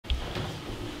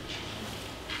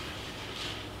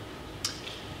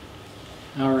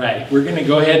All right, we're going to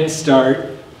go ahead and start.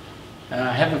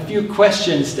 I have a few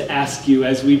questions to ask you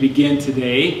as we begin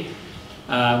today.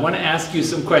 I want to ask you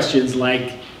some questions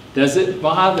like, does it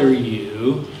bother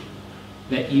you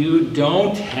that you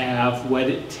don't have what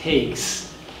it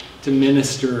takes to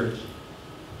minister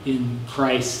in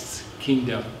Christ's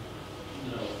kingdom?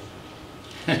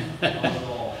 No. Not at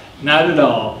all. Not at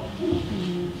all.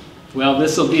 Well,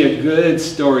 this will be a good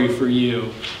story for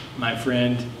you, my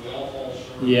friend. We all fall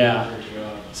short. Yeah.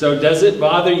 So does it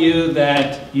bother you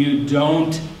that you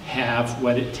don't have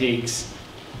what it takes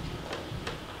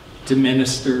to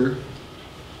minister?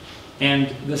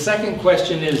 And the second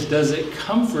question is, does it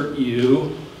comfort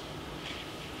you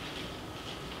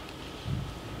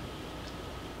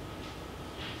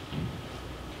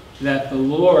that the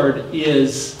Lord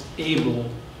is able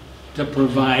to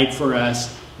provide for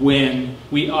us when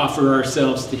we offer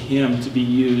ourselves to Him to be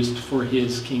used for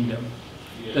His kingdom?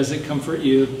 Yes. Does it comfort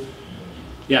you?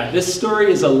 Yeah, this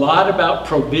story is a lot about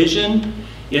provision.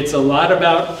 It's a lot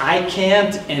about I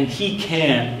can't and He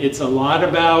can. It's a lot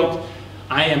about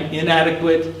I am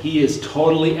inadequate, He is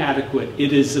totally adequate.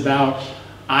 It is about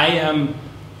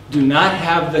do not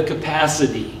have the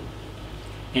capacity,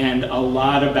 and a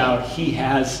lot about He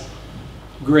has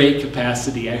great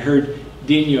capacity. I heard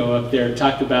Dino up there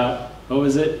talk about, what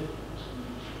was it?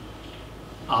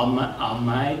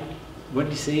 Almighty. What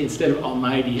did he say? Instead of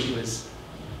Almighty, it was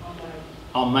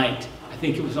Almight. I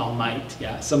think it was Almight.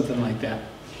 Yeah, something like that.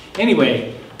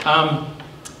 Anyway,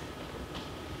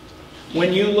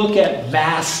 when you look at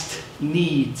vast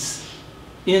needs,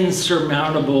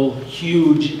 insurmountable,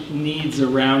 huge needs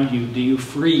around you, do you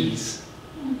freeze?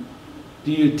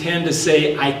 Do you tend to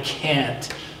say, I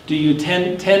can't? Do you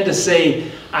tend to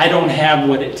say, I don't have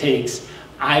what it takes?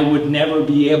 I would never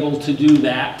be able to do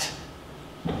that.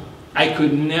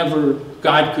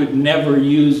 God could never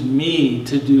use me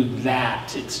to do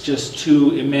that. It's just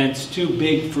too immense, too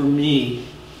big for me.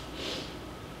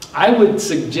 I would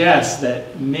suggest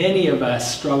that many of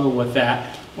us struggle with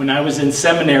that. When I was in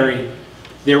seminary,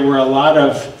 there were a lot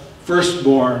of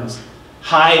firstborns,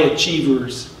 high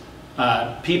achievers,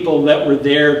 people that were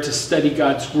there to study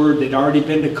God's Word. They'd already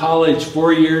been to college,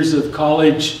 4 years of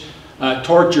college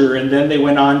torture, and then they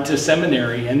went on to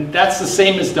seminary. And that's the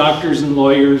same as doctors and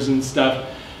lawyers and stuff.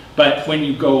 But when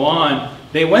you go on,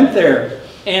 they went there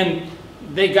and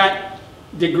they got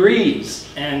degrees,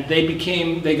 and they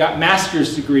got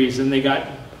master's degrees, and they got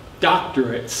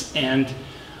doctorates. And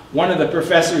one of the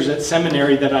professors at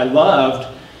seminary that I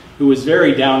loved, who was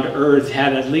very down to earth,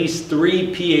 had at least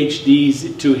 3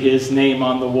 PhDs to his name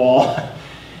on the wall.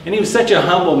 And he was such a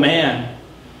humble man.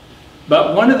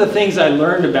 But one of the things I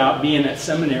learned about being at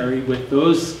seminary with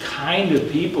those kind of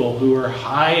people who are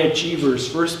high achievers,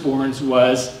 firstborns,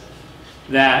 was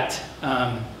that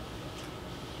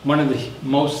one of the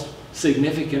most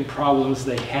significant problems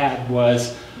they had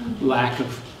was lack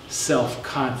of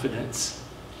self-confidence.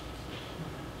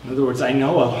 In other words, I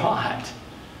know a lot,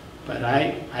 but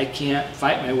I can't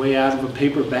fight my way out of a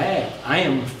paper bag. I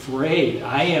am afraid.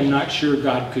 I am not sure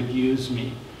God could use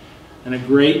me. And a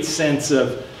great sense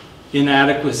of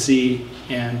inadequacy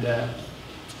and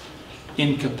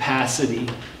incapacity.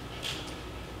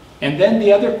 And then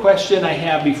the other question I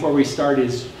have before we start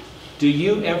is, do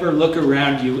you ever look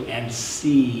around you and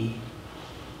see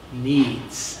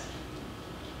needs?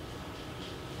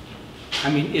 I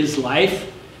mean, is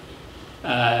life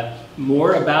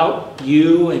more about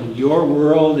you and your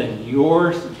world and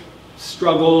your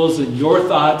struggles and your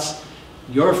thoughts,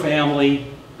 your family,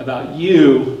 about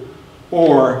you,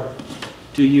 or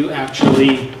do you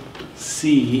actually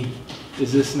see?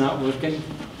 Is this not working?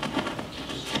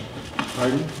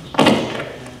 Pardon?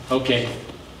 Okay.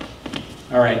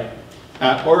 All right.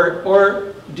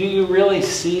 Or do you really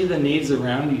see the needs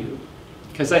around you?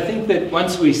 Because I think that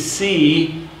once we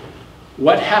see,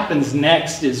 what happens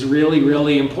next is really,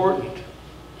 really important.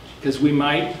 Because we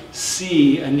might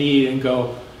see a need and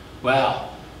go,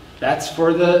 well, that's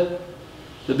for the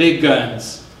big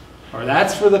guns, or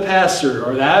that's for the pastor,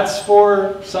 or that's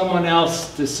for someone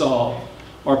else to solve,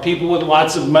 or people with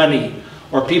lots of money,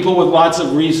 or people with lots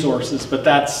of resources, but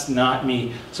that's not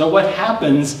me. So what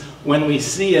happens when we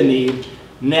see a need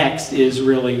next is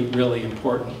really, really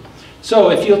important. So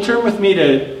if you'll turn with me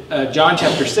to John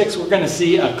chapter 6, we're going to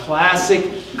see a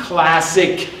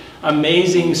classic,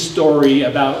 amazing story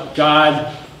about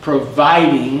God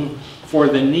providing for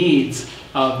the needs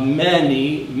of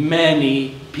many,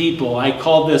 many people. I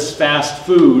call this fast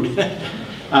food.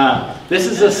 This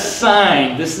is a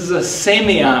sign. This is a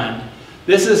semeion.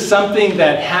 This is something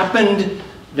that happened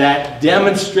that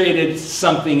demonstrated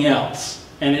something else.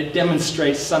 And it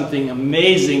demonstrates something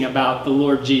amazing about the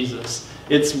Lord Jesus.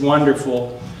 It's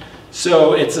wonderful.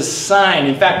 So it's a sign.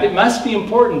 In fact, it must be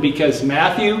important because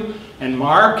Matthew and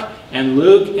Mark and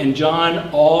Luke and John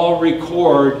all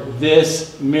record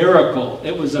this miracle.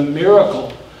 It was a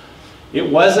miracle. It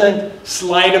wasn't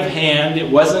sleight of hand. It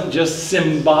wasn't just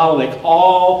symbolic.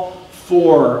 All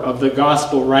four of the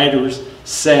gospel writers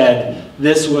said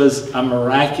this was a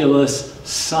miraculous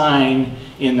sign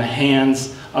in the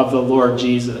hands of the Lord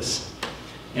Jesus.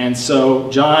 And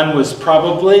so John was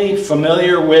probably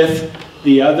familiar with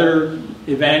the other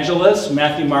evangelists,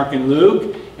 Matthew, Mark, and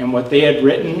Luke, and what they had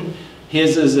written.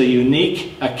 His is a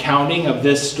unique accounting of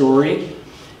this story.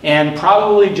 And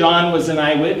probably John was an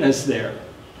eyewitness there.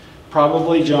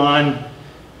 Probably John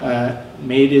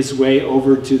made his way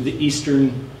over to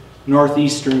the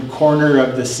northeastern corner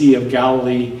of the Sea of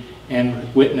Galilee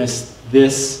and witnessed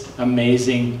this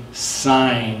amazing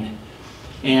sign.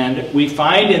 And we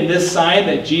find in this sign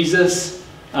that Jesus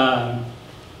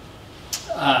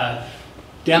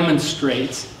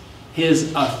demonstrates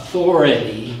his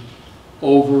authority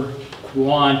over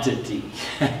quantity.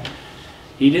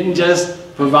 He didn't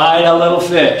just provide a little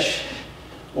fish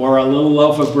or a little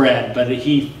loaf of bread, but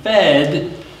he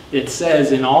fed, it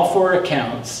says in all four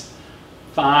accounts,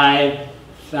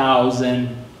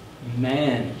 5,000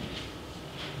 men.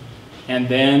 And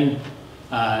then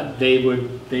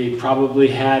they probably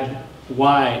had a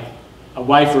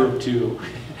wife or two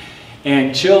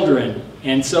and children.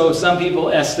 And so some people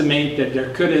estimate that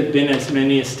there could have been as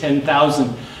many as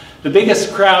 10,000. The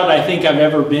biggest crowd I think I've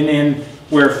ever been in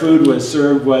where food was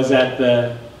served was at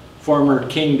the former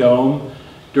Kingdom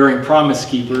during Promise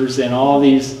Keepers, and all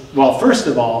these, well, first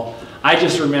of all, I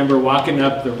just remember walking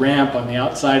up the ramp on the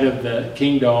outside of the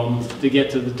Kingdom to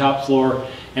get to the top floor,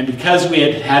 and because we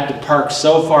had to park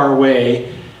so far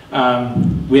away,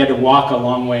 we had to walk a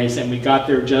long ways, and we got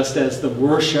there just as the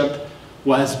worship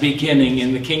was beginning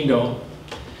in the Kingdom.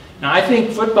 Now, I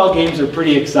think football games are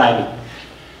pretty exciting.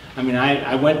 I mean,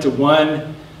 I went to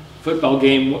one football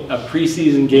game, a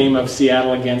preseason game of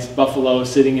Seattle against Buffalo,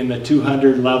 sitting in the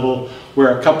 200 level,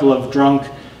 where a couple of drunk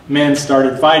men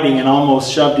started fighting and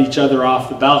almost shoved each other off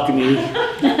the balcony.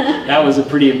 That was a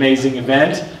pretty amazing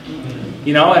event.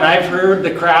 You know, and I've heard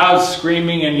the crowds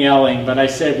screaming and yelling, but I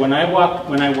said when I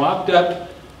walked up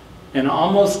and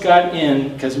almost got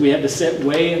in, because we had to sit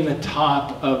way in the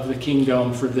top of the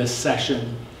Kingdom for this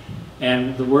session,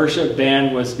 and the worship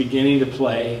band was beginning to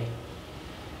play,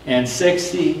 and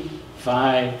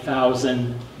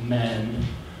 65,000 men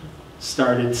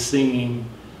started singing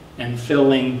and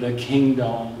filling the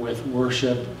Kingdom with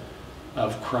worship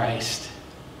of Christ.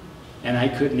 And I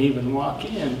couldn't even walk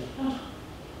in.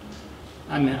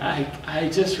 I mean, I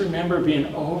just remember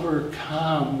being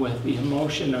overcome with the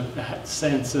emotion of that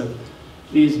sense of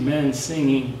these men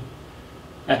singing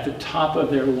at the top of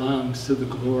their lungs to the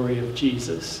glory of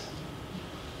Jesus.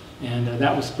 And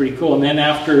that was pretty cool. And then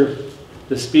after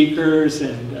the speakers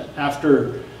and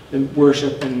after the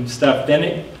worship and stuff,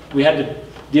 then we had to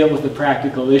deal with the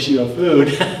practical issue of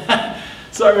food.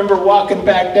 So I remember walking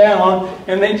back down,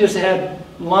 and they just had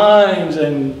lines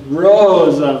and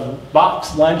rows of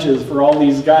boxed lunches for all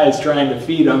these guys trying to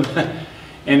feed them.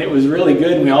 And it was really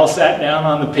good. And we all sat down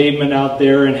on the pavement out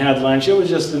there and had lunch. It was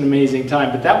just an amazing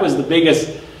time. But that was the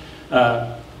biggest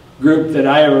group that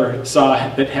I ever saw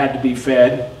that had to be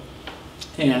fed.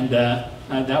 And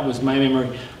that was my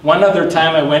memory. One other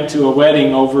time I went to a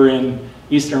wedding over in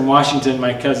Eastern Washington.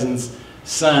 My cousin's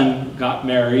son got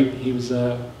married. He was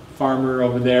a farmer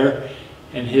over there,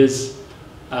 and his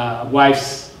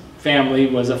wife's family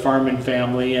was a farming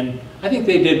family, and I think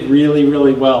they did really,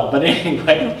 really well. But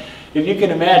anyway, if you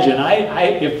can imagine,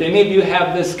 if any of you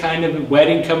have this kind of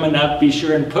wedding coming up, be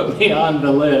sure and put me on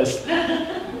the list.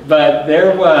 But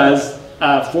there was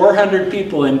 400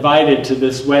 people invited to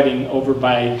this wedding over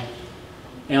by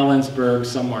Ellensburg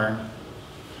somewhere.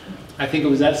 I think it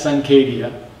was at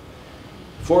Suncadia.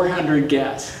 400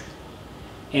 guests.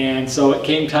 And so it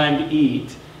came time to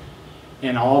eat,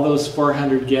 and all those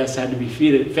 400 guests had to be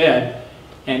fed.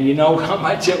 And you know how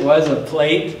much it was a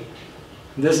plate?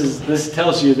 This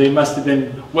tells you they must have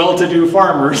been well-to-do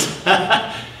farmers.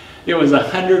 It was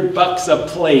 $100 a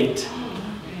plate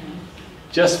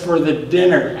just for the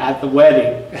dinner at the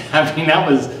wedding. I mean, that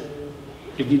was,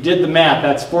 if you did the math,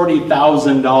 that's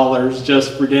 $40,000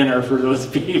 just for dinner for those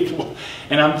people.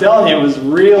 And I'm telling you, it was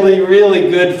really, really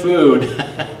good food.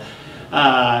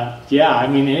 Yeah, I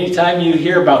mean, anytime you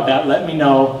hear about that, let me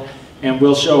know, and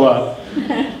we'll show up.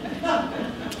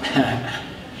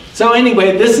 So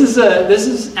anyway, this is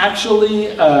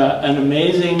actually an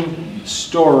amazing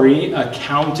story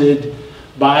accounted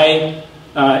by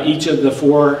each of the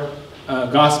four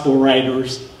gospel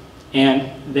writers.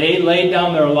 And they laid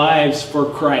down their lives for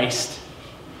Christ,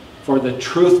 for the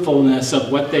truthfulness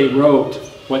of what they wrote,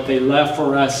 what they left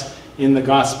for us in the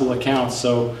gospel accounts.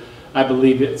 So I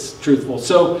believe it's truthful.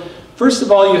 So first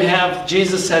of all, you have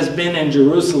Jesus has been in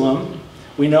Jerusalem.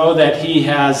 We know that he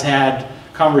has had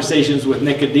conversations with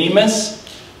Nicodemus.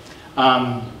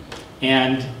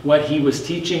 And what he was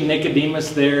teaching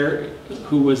Nicodemus there,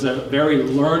 who was a very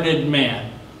learned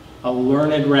man, a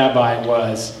learned rabbi,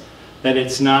 was that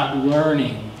it's not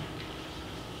learning,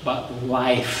 but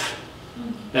life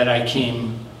that I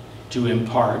came to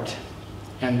impart.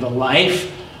 And the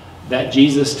life that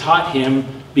Jesus taught him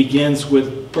begins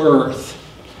with birth.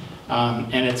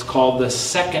 And it's called the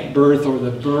second birth, or the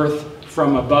birth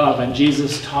from above. And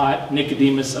Jesus taught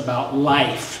Nicodemus about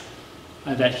life,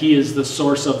 that he is the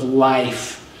source of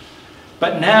life.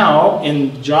 But now,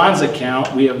 in John's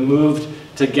account, we have moved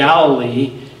to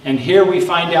Galilee, and here we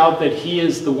find out that he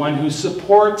is the one who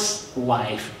supports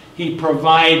life. He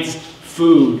provides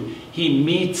food. He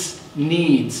meets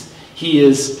needs.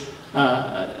 He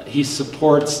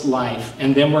supports life.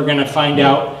 And then we're going to find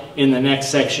out in the next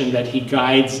section that he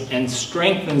guides and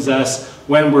strengthens us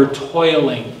when we're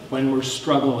toiling, when we're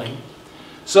struggling.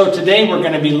 So today we're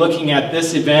going to be looking at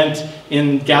this event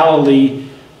in Galilee,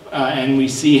 and we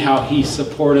see how he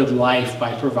supported life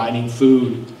by providing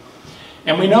food.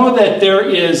 And we know that there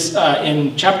is,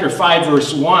 in chapter 5,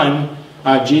 verse 1,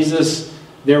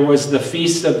 there was the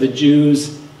feast of the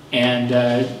Jews,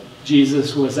 and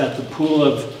Jesus was at the pool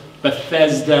of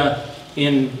Bethesda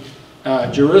in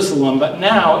Jerusalem. But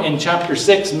now, in chapter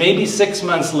 6, maybe 6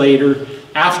 months later,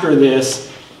 after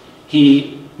this,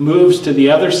 he moves to the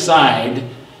other side,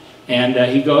 and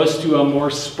he goes to a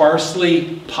more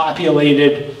sparsely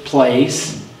populated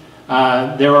place.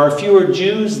 There are fewer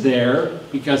Jews there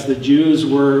because the Jews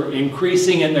were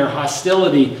increasing in their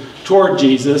hostility toward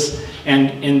Jesus.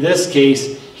 And in this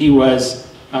case, he was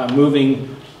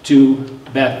moving to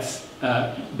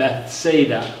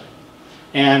Bethsaida.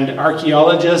 And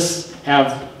archaeologists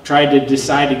have tried to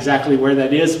decide exactly where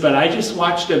that is, but I just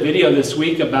watched a video this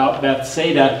week about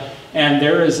Bethsaida, and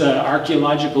there is an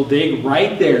archaeological dig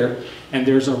right there, and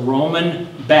there's a Roman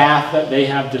bath that they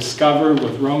have discovered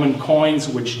with Roman coins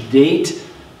which date.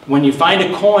 When you find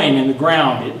a coin in the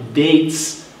ground, it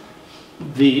dates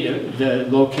the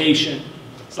location.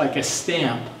 It's like a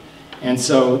stamp. And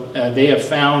so they have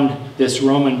found this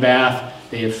Roman bath,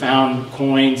 they have found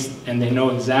coins, and they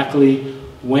know exactly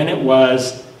when it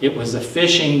was. It was a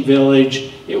fishing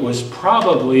village. It was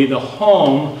probably the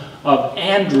home of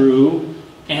Andrew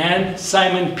and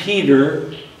Simon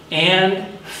Peter and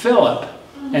Philip.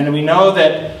 And we know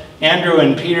that Andrew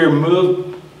and Peter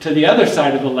moved to the other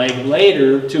side of the lake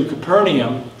later to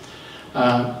Capernaum.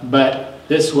 But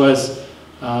this was,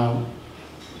 at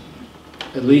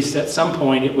least at some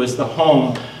point, it was the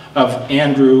home of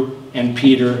Andrew and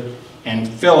Peter and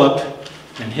Philip.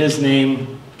 And his name,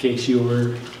 in case you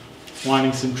were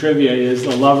wanting some trivia, is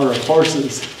the lover of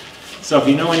horses. So if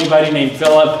you know anybody named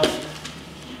Philip,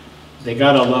 they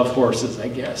gotta love horses, I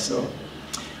guess. So,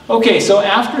 okay, so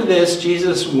after this,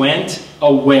 Jesus went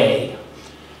away.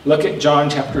 Look at John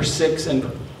chapter 6 and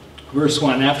verse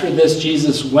 1. After this,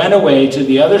 Jesus went away to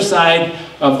the other side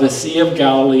of the Sea of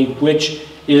Galilee, which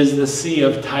is the Sea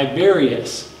of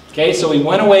Tiberias. Okay, so he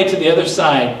went away to the other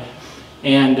side.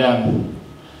 And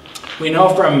we know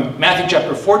from Matthew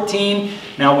chapter 14,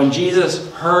 now when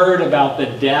Jesus heard about the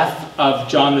death of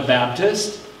John the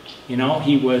Baptist, you know,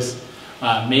 he was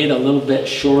made a little bit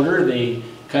shorter. They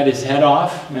cut his head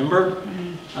off, remember?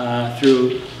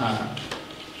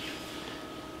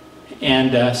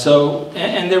 And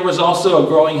there was also a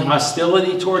growing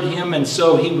hostility toward him, and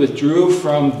so he withdrew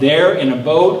from there in a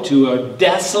boat to a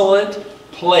desolate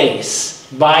place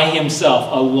by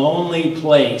himself, a lonely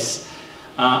place,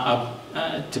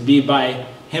 to be by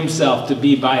himself, to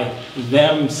be by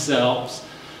themselves.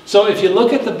 So if you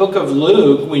look at the book of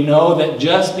Luke, we know that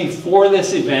just before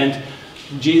this event,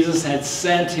 Jesus had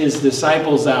sent his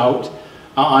disciples out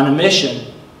on a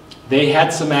mission. They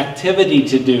had some activity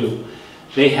to do.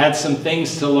 They had some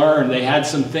things to learn. They had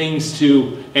some things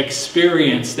to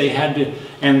experience. They had to,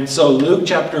 and so Luke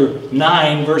chapter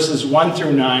 9, verses 1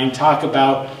 through 9, talk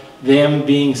about them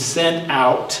being sent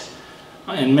out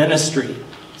in ministry.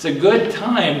 It's a good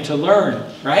time to learn,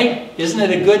 right? Isn't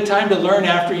it a good time to learn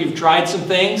after you've tried some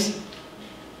things?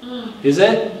 Is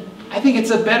it? I think it's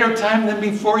a better time than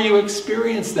before you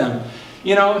experience them.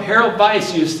 You know, Harold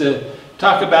Weiss used to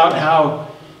talk about how,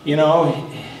 you know,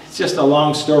 it's just a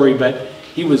long story, but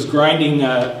he was grinding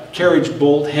a carriage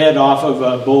bolt head off of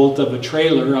a bolt of a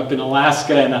trailer up in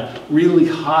Alaska, and a really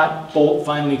hot bolt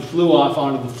finally flew off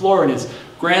onto the floor, and his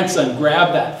grandson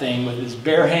grabbed that thing with his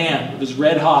bare hand. It was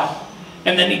red hot.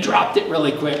 And then he dropped it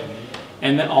really quick.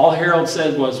 And then all Harold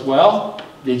said was, well,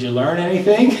 did you learn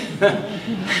anything?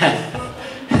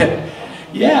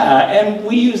 Yeah, and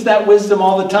we use that wisdom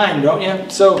all the time, don't you?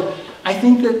 So I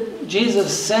think that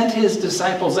Jesus sent his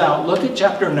disciples out. Look at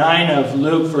chapter 9 of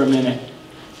Luke for a minute.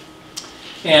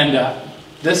 And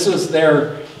this was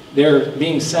their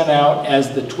being sent out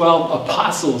as the 12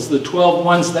 apostles, the 12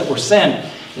 ones that were sent.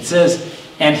 It says,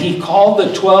 and he called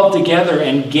the 12 together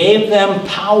and gave them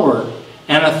power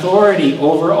and authority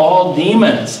over all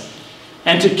demons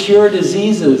and to cure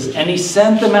diseases. And he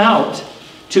sent them out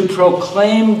to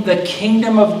proclaim the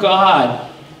kingdom of God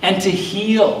and to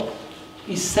heal.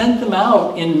 He sent them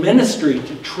out in ministry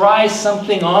to try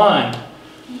something on.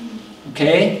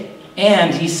 Okay?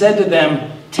 And he said to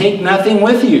them, take nothing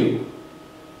with you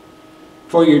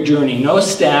for your journey. No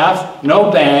staff,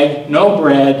 no bag, no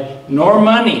bread, nor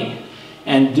money.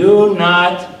 And do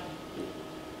not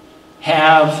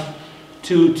have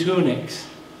 2 tunics.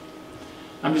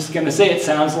 I'm just going to say it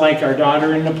sounds like our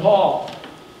daughter in Nepal.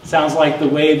 Sounds like the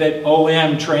way that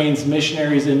OM trains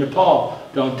missionaries in Nepal.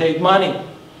 Don't take money.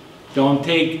 Don't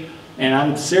take, and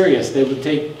I'm serious, they would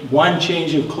take 1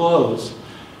 change of clothes.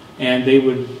 And they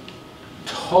would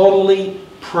totally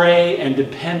pray and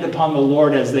depend upon the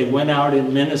Lord as they went out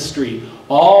in ministry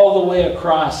all the way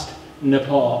across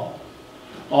Nepal.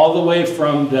 All the way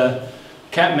from the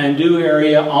Kathmandu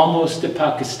area almost to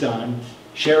Pakistan,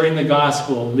 sharing the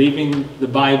gospel, leaving the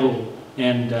Bible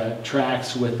and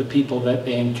tracts with the people that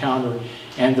they encountered.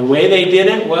 And the way they did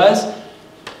it was,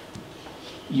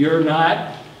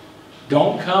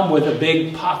 don't come with a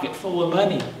big pocket full of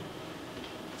money.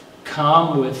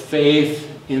 Come with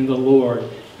faith in the Lord.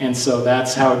 And so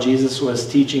that's how Jesus was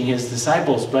teaching his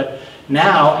disciples. But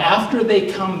now, after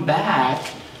they come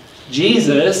back,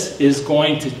 Jesus is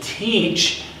going to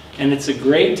teach, and it's a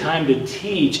great time to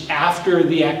teach after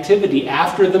the activity,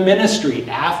 after the ministry,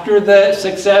 after the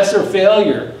success or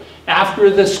failure, after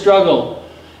the struggle.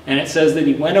 And it says that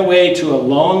he went away to a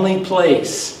lonely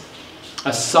place,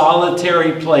 a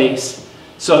solitary place,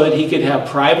 so that he could have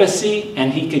privacy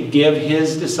and he could give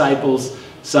his disciples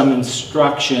some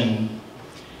instruction.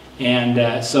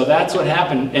 And so that's what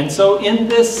happened. And so in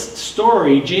this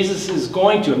story, Jesus is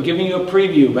going to, I'm giving you a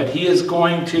preview, but he is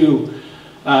going to,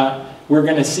 we're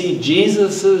going to see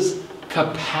Jesus's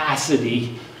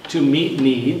capacity to meet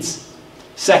needs.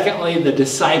 Secondly, the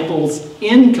disciples'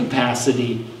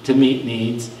 incapacity to meet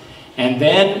needs. And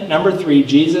then, number 3,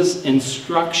 Jesus'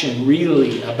 instruction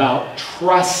really about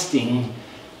trusting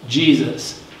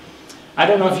Jesus. I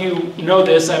don't know if you know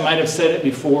this, I might have said it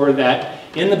before, that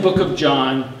in the book of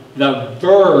John, the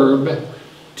verb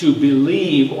to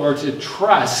believe or to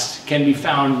trust can be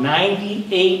found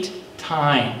 98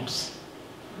 times.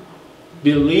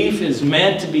 Belief is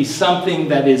meant to be something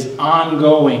that is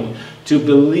ongoing, to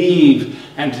believe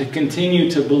and to continue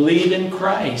to believe in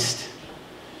Christ.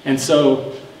 And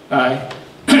so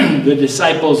the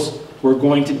disciples were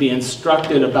going to be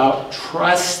instructed about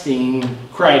trusting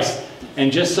Christ.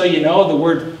 And just so you know, the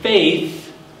word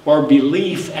faith or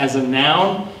belief as a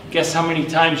noun, guess how many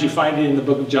times you find it in the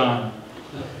book of John?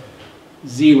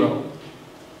 0.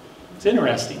 It's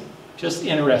interesting. Just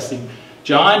interesting.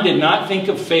 John did not think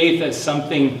of faith as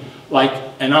something like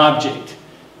an object.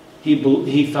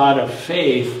 He thought of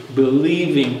faith,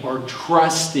 believing or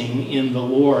trusting in the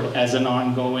Lord as an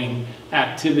ongoing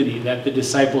activity that the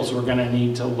disciples were going to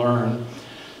need to learn.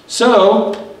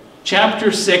 So,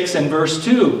 chapter 6 and verse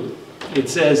 2, it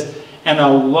says, and a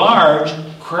large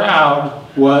crowd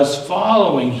was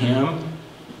following him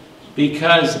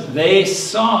because they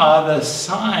saw the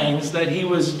signs that he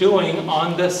was doing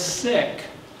on the sick.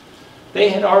 They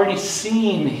had already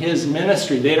seen his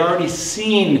ministry. They'd already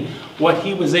seen what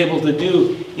he was able to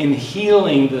do in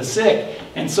healing the sick.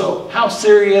 And so how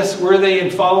serious were they in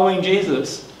following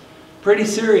Jesus? Pretty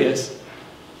serious.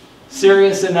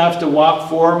 Serious enough to walk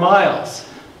 4 miles.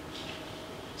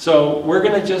 So we're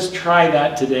going to just try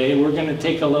that today. We're going to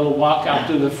take a little walk out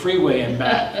to the freeway and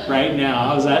back right now.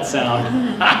 How's that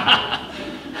sound?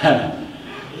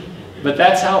 But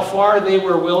that's how far they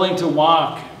were willing to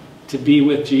walk to be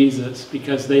with Jesus,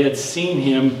 because they had seen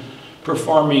him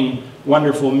performing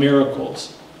wonderful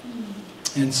miracles.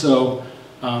 And so,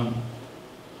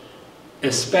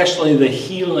 especially the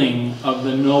healing of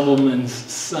the nobleman's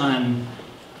son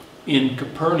in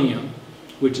Capernaum,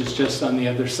 which is just on the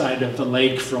other side of the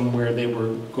lake from where they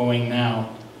were going now.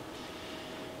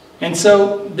 And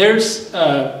so there's,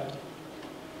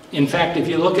 in fact, if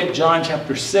you look at John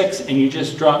chapter 6 and you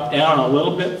just drop down a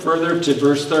little bit further to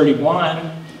verse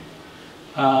 31,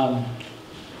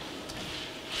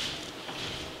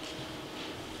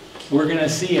 we're going to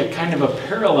see a kind of a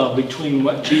parallel between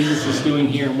what Jesus is doing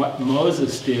here and what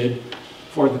Moses did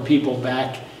for the people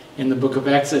back in the book of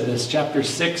Exodus. Chapter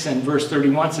 6 and verse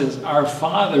 31 says, "Our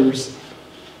fathers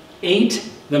ate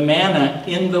the manna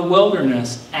in the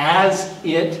wilderness, as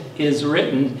it is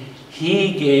written,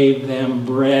 He gave them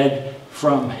bread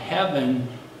from heaven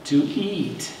to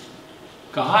eat."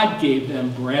 God gave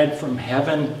them bread from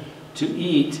heaven to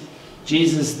eat.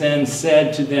 Jesus then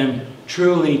said to them,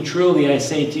 "Truly, truly, I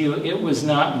say to you, it was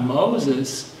not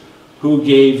Moses who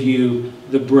gave you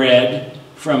the bread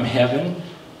from heaven,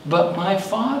 but my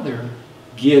Father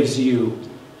gives you.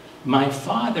 My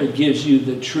Father gives you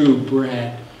the true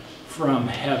bread from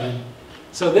heaven."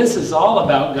 So this is all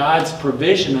about God's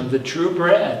provision of the true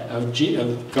bread of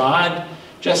God,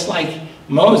 just like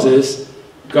Moses,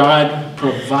 God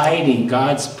providing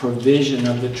God's provision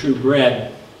of the true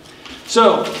bread.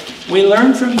 So we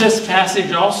learn from this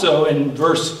passage also in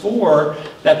verse 4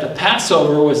 that the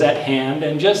Passover was at hand.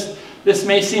 And just, this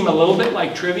may seem a little bit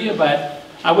like trivia, but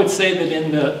I would say that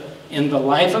in the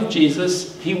life of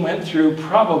Jesus, he went through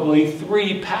probably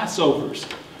 3 Passovers.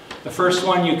 The first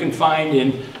one you can find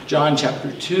in John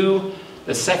chapter 2.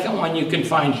 The second one you can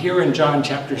find here in John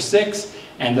chapter 6.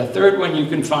 And the third one you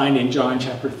can find in John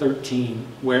chapter 13,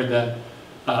 where the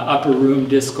upper room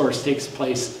discourse takes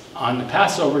place on the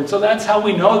Passover. And so that's how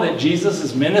we know that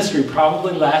Jesus' ministry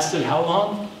probably lasted how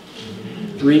long?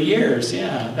 3 years,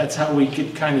 yeah. That's how we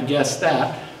could kind of guess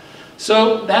that.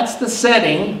 So that's the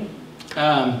setting.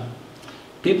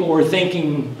 People were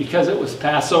thinking, because it was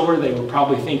Passover, they were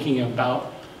probably thinking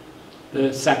about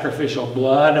the sacrificial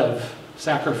blood of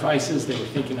sacrifices. They were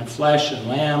thinking of flesh and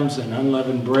lambs and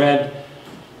unleavened bread.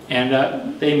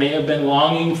 And they may have been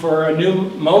longing for a new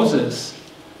Moses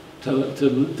to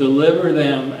deliver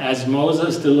them as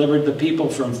Moses delivered the people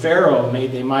from Pharaoh.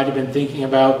 They might have been thinking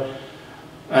about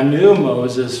a new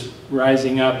Moses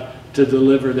rising up to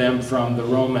deliver them from the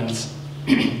Romans.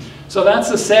 So that's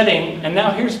the setting. And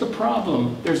now here's the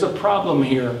problem. There's a problem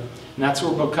here. And that's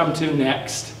what we'll come to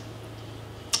next.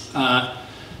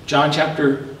 John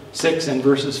chapter 6 and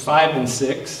verses 5 and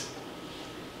 6.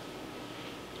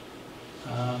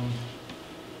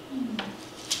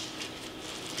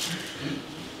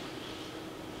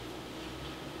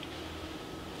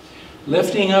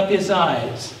 Lifting up his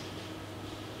eyes,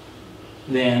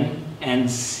 then, and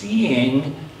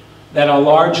seeing that a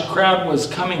large crowd was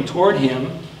coming toward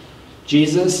him,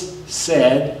 Jesus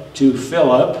said to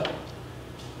Philip,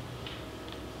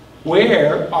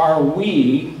 "Where are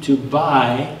we to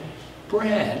buy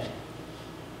bread?"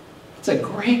 It's a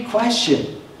great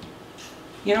question.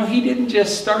 You know, he didn't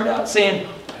just start out saying,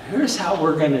 "Here's how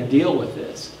we're going to deal with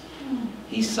this."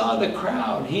 He saw the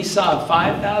crowd. He saw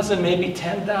 5,000, maybe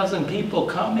 10,000 people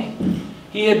coming.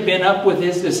 He had been up with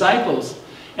his disciples.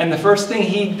 And the first thing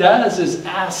he does is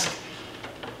ask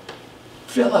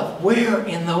Philip, "Where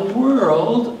in the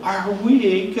world are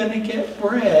we going to get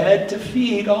bread to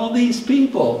feed all these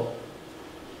people?"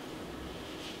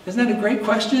 Isn't that a great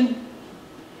question?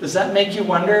 Does that make you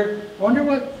wonder? I wonder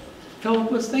what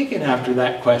Philip was thinking after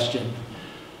that question.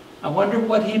 I wonder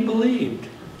what he believed.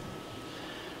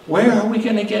 Where are we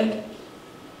going to get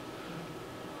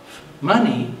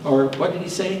money? Or what did he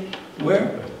say?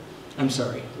 Where? I'm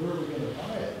sorry. Where are we going to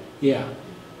buy it? Yeah.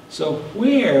 So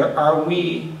where are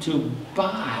we to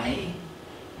buy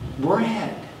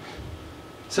bread?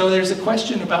 So there's a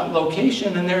question about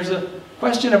location and there's a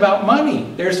question about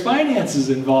money. There's finances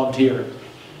involved here.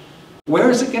 Where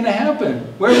is it going to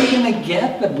happen? Where are we going to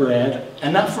get the bread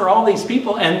enough for all these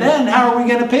people? And then how are we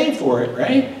going to pay for it,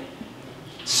 right?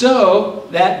 So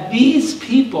that these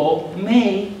people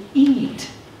may eat.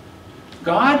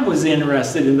 God was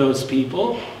interested in those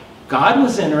people. God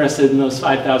was interested in those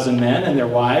 5,000 men and their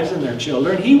wives and their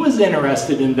children. He was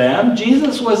interested in them.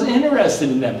 Jesus was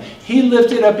interested in them. He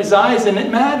lifted up his eyes and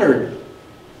it mattered.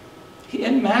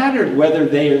 It mattered whether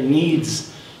their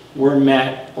needs were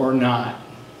met or not.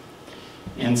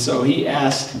 And so he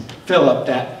asked Philip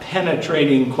that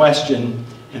penetrating question.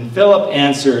 And Philip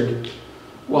answered,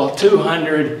 "Well,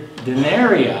 200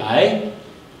 denarii,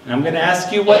 and I'm going to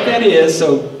ask you what that is,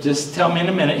 so just tell me in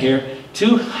a minute here.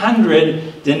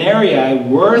 200 denarii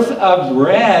worth of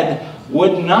bread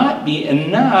would not be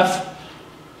enough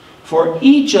for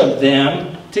each of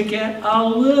them to get a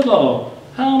little."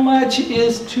 How much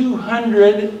is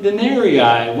 200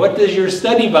 denarii? What does your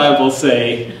study Bible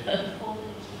say?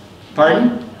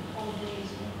 Pardon?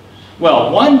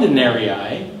 Well, 1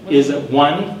 denarii is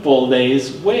 1 full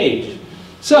day's wage.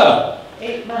 So,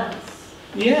 8 months.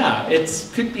 yeah,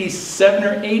 it could be 7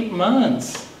 or 8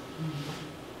 months.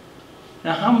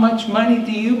 Now, how much money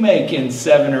do you make in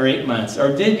 7 or 8 months?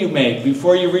 Or did you make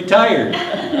before you retired?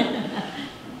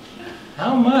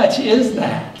 How much is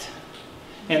that?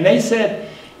 And they said,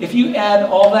 if you add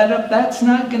all that up, that's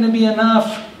not going to be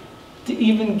enough to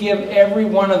even give every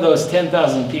one of those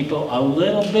 10,000 people a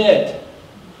little bit.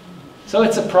 So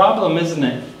it's a problem, isn't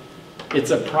it?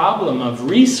 It's a problem of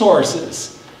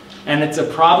resources. And it's a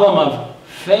problem of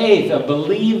faith, of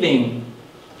believing,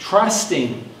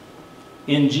 trusting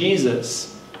in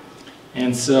Jesus.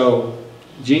 And so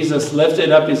Jesus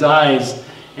lifted up his eyes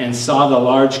and saw the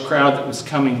large crowd that was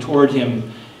coming toward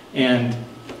him and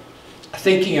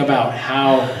thinking about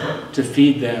how to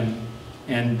feed them.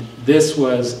 And this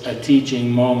was a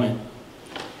teaching moment.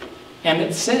 And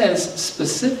it says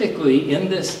specifically in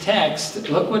this text,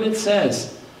 look what it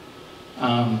says.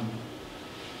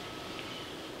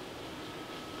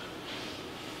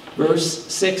 Verse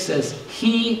 6 says,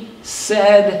 he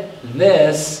said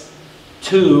this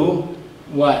to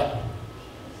what?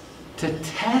 To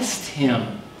test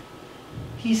him.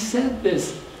 He said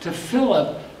this to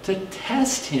Philip to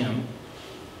test him.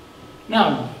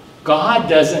 Now, God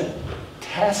doesn't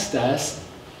test us,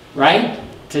 right?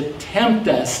 To tempt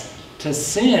us to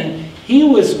sin. He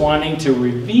was wanting to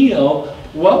reveal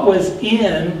what was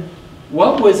in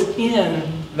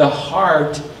the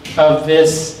heart of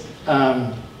this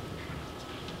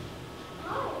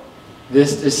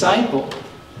this disciple.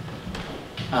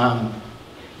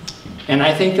 And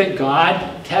I think that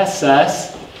God tests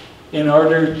us in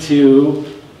order to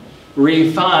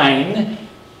refine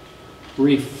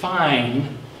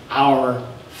our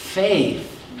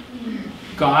faith.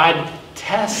 God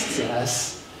tests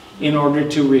us in order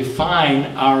to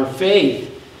refine our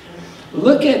faith.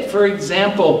 Look at, for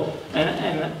example,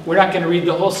 and we're not going to read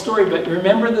the whole story, but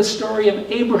remember the story of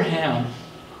Abraham.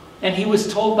 And he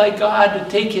was told by God to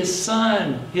take his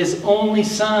son, his only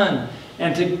son,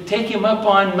 and to take him up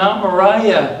on Mount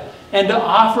Moriah and to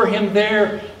offer him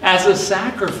there as a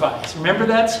sacrifice. Remember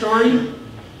that story?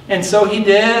 And so he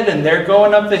did, and they're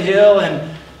going up the hill, and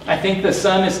I think the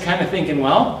son is kind of thinking,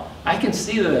 well, I can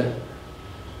see the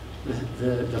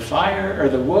fire, or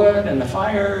the wood and the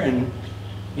fire, and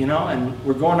you know, and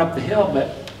we're going up the hill,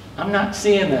 but I'm not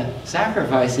seeing the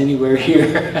sacrifice anywhere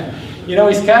here. You know,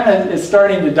 it's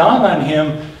starting to dawn on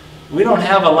him, we don't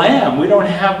have a lamb, we don't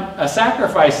have a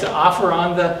sacrifice to offer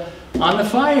on the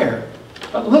fire.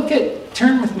 But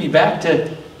turn with me back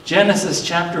to Genesis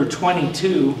chapter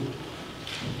 22.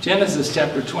 Genesis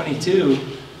chapter 22.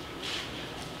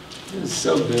 This is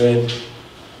so good.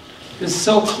 This is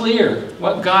so clear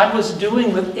what God was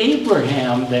doing with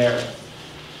Abraham there.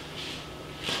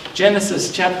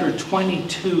 Genesis chapter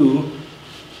 22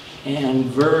 and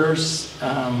verse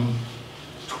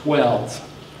 12.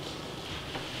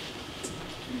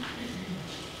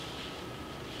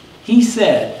 He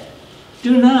said,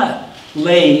 do not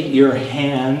lay your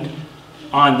hand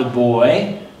on the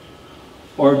boy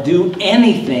or do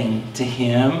anything to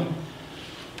him.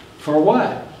 For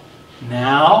what?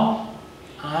 Now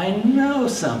I know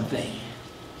something.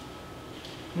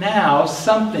 Now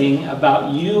something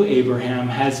about you, Abraham,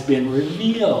 has been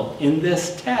revealed in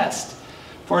this test.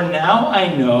 For now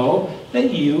I know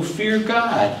that you fear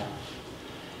God.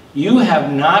 You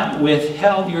have not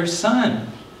withheld your son,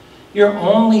 your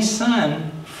only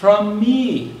son, from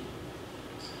me.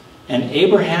 And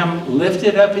Abraham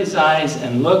lifted up his eyes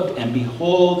and looked, and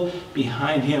behold,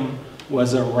 behind him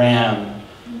was a ram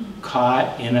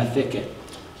caught in a thicket.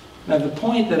 Now the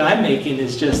point that I'm making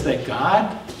is just that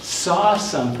God saw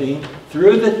something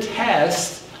through the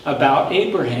test about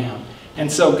Abraham.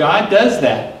 And so God does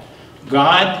that.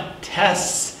 God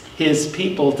tests his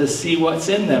people to see what's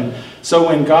in them. So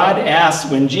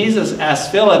when Jesus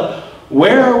asked Philip,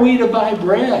 where are we to buy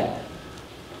bread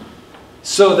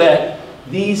so that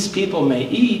these people may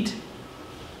eat?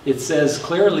 It says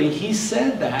clearly he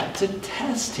said that to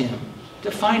test him, to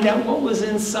find out what was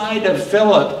inside of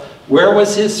Philip. Where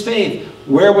was his faith?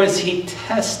 Where was he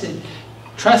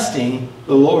trusting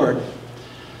the Lord?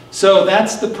 So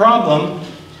that's the problem.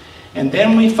 And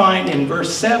then we find in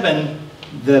verse 7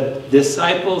 the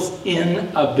disciples'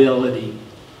 inability.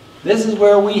 This is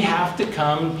where we have to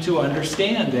come to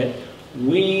understand that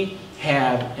we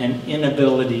have an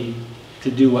inability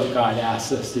to do what God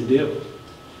asks us to do.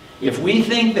 If we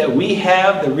think that we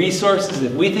have the resources,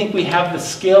 if we think we have the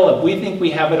skill, if we think we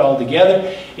have it all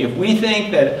together, if we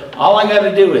think that all I got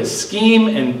to do is scheme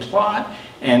and plot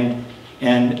and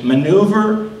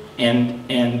maneuver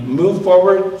and move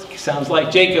forward, sounds like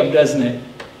Jacob, doesn't it?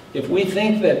 If we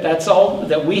think that that's all,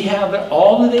 that we have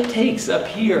all that it takes up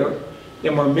here,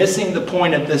 then we're missing the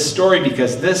point of this story,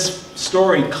 because this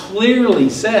story clearly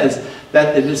says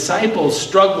that the disciples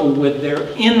struggled with their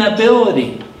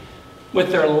inability,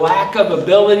 with their lack of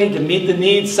ability to meet the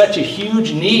needs, such a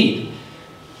huge need.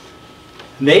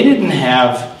 They didn't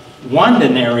have 1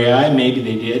 denarii, maybe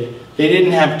they did. They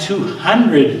didn't have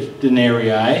 200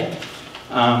 denarii.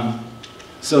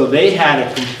 So they had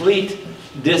a complete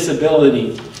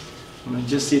disability. I'm going to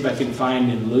just see if I can find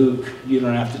in Luke. You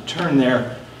don't have to turn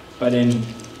there, but in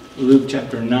Luke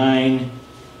chapter 9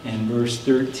 and verse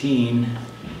 13,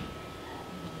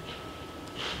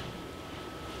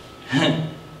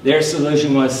 their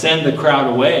solution was send the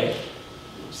crowd away.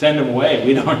 Send them away.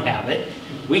 We don't have it.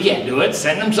 We can't do it.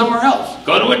 Send them somewhere else.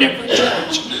 Go to a different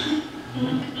church.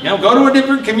 You know, go to a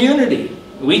different community.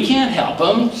 We can't help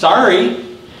them.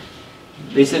 Sorry.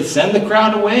 They said send the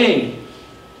crowd away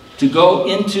to go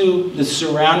into the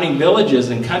surrounding villages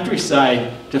and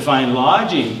countryside to find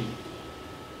lodging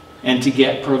and to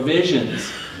get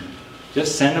provisions.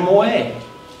 Just send them away.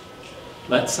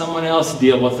 Let someone else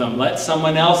deal with them. Let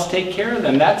someone else take care of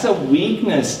them. That's a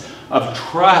weakness of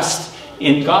trust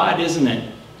in God, isn't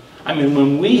it? I mean,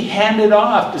 when we hand it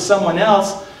off to someone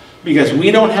else because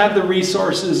we don't have the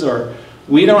resources or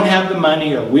we don't have the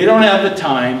money or we don't have the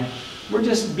time, we're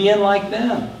just being like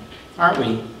them, aren't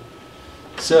we?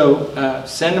 So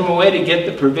send them away to get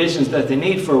the provisions that they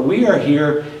need, for we are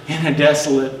here in a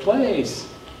desolate place.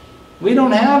 We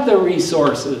don't have the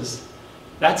resources.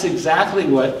 That's exactly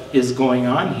what is going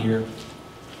on here.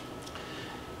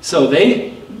 So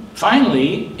they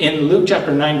finally, in Luke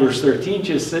chapter 9 verse 13,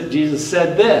 Jesus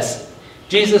said this.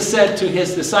 Jesus said to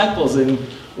his disciples in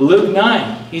Luke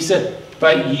 9, he said,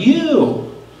 but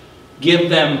you give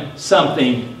them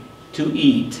something to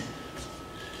eat.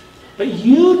 But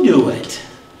you do it.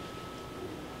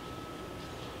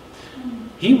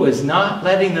 He was not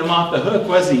letting them off the hook,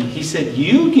 was he? He said,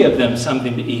 you give them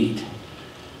something to eat.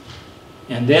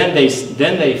 And then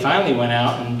they finally went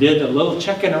out and did a little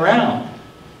checking around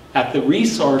at the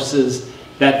resources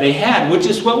that they had, which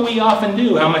is what we often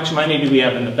do. How much money do we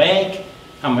have in the bank?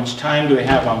 How much time do I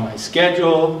have on my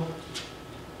schedule?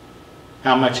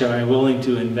 How much am I willing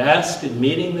to invest in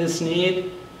meeting this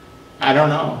need? I don't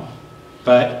know.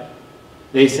 But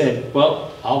they said,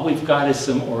 well, all we've got is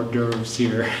some hors d'oeuvres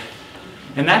here.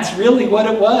 And that's really what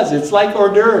it was. It's like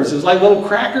hors d'oeuvres. It's like little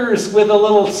crackers with a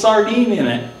little sardine in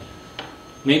it.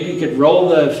 Maybe you could roll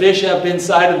the fish up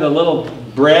inside of the little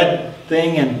bread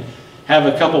thing and have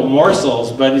a couple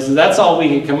morsels. But he said, that's all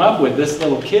we could come up with. This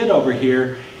little kid over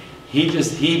here,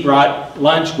 he brought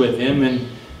lunch with him, and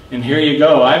here you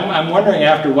go. I'm wondering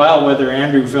after a while whether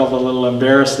Andrew felt a little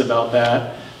embarrassed about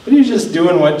that. But he was just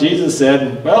doing what Jesus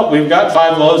said. Well, we've got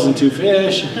 5 loaves and 2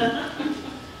 fish.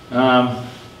 But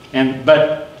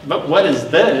what is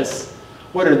this?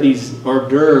 What are these hors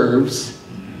d'oeuvres?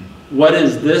 What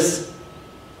is this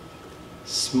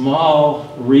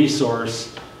small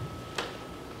resource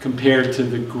compared to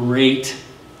the great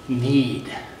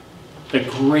need? The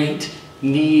great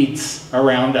needs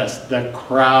around us. The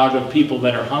crowd of people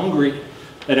that are hungry,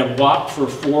 that have walked for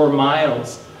 4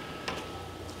 miles.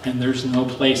 And there's no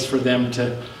place for them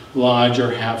to lodge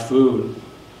or have food.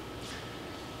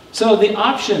 So the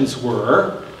options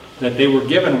were, that they were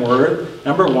given were,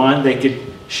 number 1, they could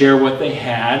share what they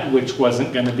had, which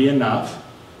wasn't going to be enough.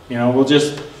 You know, we'll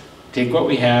just take what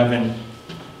we have and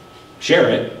share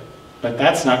it, but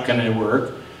that's not going to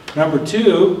work. Number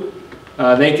 2,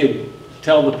 they could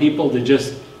tell the people to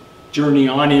just journey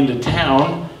on into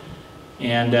town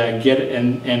and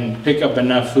and pick up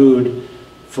enough food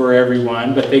for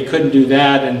everyone, but they couldn't do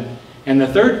that. And the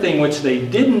third thing which they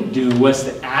didn't do was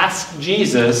to ask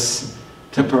Jesus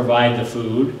to provide the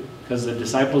food, because the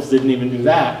disciples didn't even do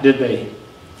that, did they?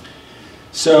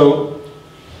 So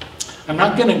I'm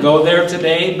not going to go there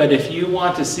today, but if you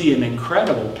want to see an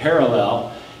incredible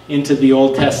parallel into the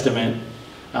Old Testament,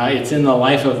 it's in the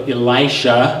life of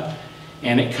Elisha,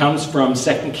 and it comes from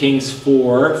 2 Kings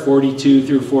 4:42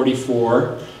 through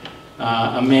 44.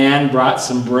 A man brought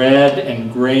some bread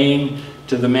and grain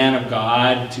to the man of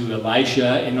God, to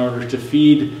Elisha, in order to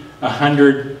feed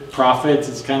 100 prophets.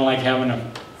 It's kind of like having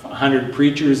 100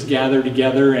 preachers gather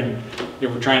together, and they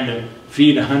were trying to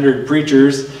feed 100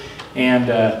 preachers.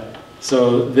 And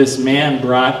so this man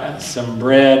brought some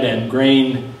bread and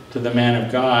grain to the man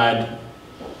of God,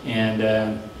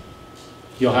 and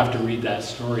you'll have to read that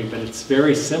story, but it's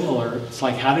very similar. It's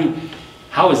like,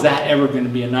 how is that ever going to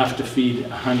be enough to feed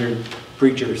 100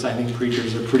 preachers? I think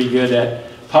preachers are pretty good at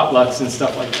potlucks and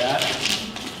stuff like that.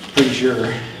 Pretty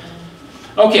sure.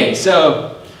 Okay,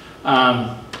 so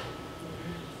now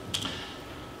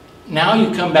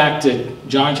you come back to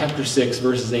John chapter 6,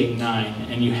 verses 8 and 9,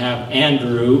 and you have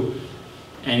Andrew,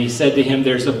 and he said to him,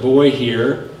 there's a boy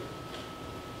here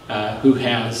who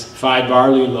has 5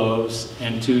 barley loaves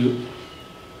and 2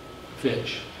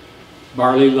 fish.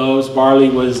 Barley loaves, barley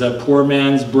was a poor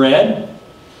man's bread,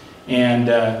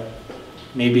 and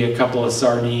maybe a couple of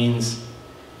sardines,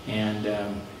 and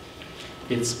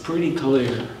it's pretty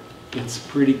clear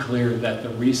that the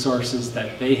resources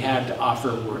that they had to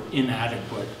offer were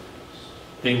inadequate.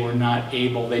 They were not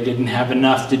able, they didn't have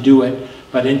enough to do it.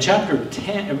 But in chapter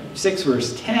 6,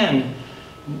 verse 10,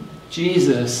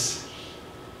 Jesus,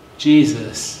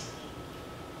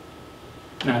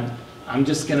 now I'm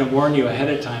just going to warn you ahead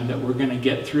of time that we're going to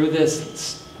get through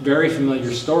this very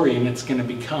familiar story, and it's going to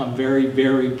become very,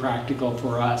 very practical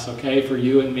for us, okay, for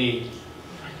you and me.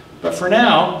 But for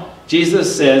now,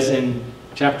 Jesus says in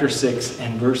chapter 6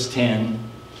 and verse 10,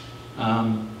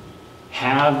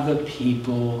 have the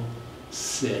people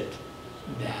sit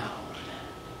down.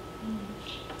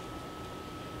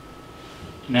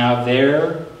 Now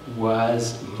there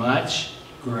was much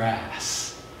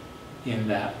grass in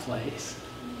that place.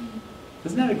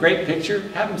 Isn't that a great picture?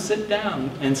 Have them sit down.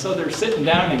 And so they're sitting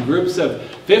down in groups of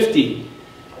 50.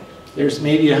 There's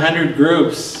maybe 100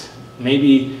 groups,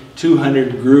 maybe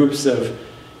 200 groups of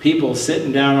people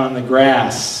sitting down on the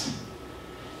grass.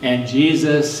 And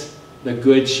Jesus, the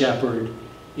Good Shepherd,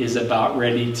 is about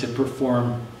ready to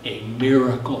perform a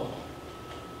miracle.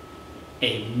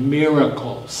 A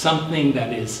miracle. Something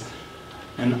that is,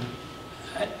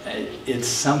 it's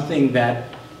something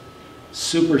that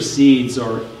supersedes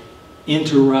or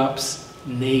interrupts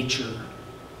nature,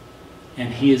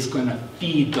 and he is going to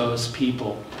feed those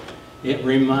people. It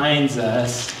reminds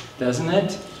us, doesn't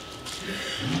it?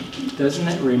 Doesn't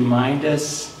it remind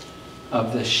us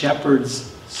of the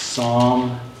shepherd's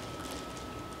psalm?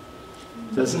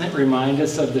 Doesn't it remind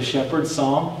us of the shepherd's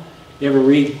psalm?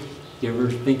 You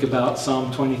ever think about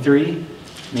Psalm 23?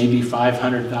 Maybe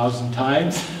 500,000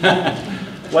 times.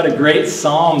 What a great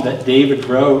psalm that David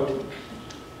wrote.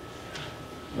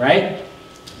 Right? It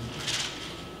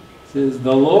says,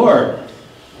 the Lord,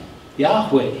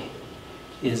 Yahweh,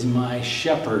 is my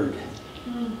shepherd.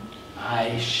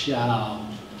 I shall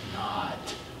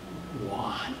not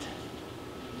want.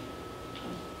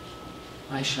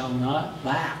 I shall not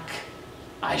lack.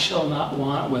 I shall not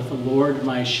want with the Lord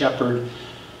my shepherd.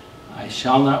 I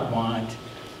shall not want.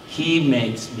 He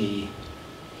makes me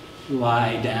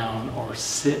lie down or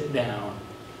sit down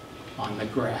on the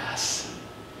grass.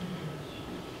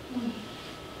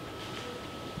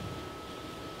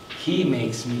 He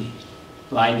makes me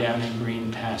lie down in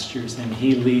green pastures, and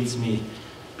he leads me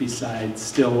beside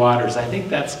still waters. I think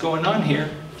that's going on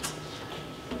here.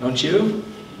 Don't you?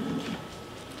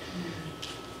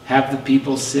 Have the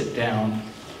people sit down.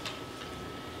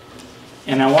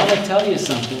 And I want to tell you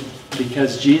something,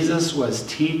 because Jesus was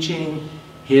teaching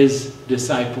his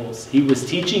disciples. He was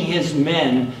teaching his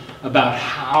men about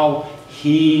how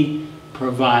he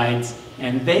provides,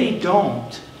 and they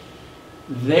don't.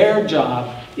 Their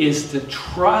job is to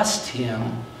trust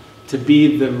him to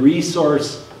be the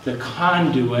resource, the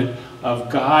conduit of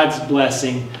God's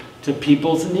blessing to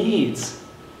people's needs.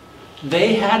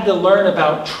 They had to learn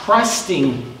about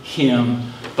trusting him,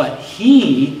 but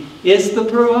he is the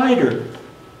provider.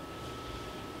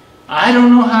 I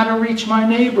don't know how to reach my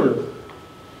neighbor.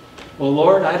 Well,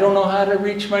 Lord, I don't know how to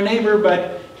reach my neighbor,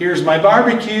 but here's my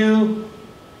barbecue.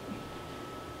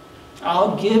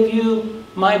 I'll give you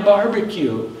my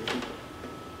barbecue.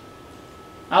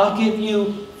 I'll give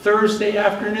you Thursday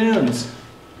afternoons.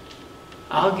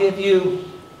 I'll give you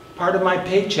part of my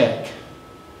paycheck.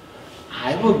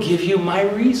 I will give you my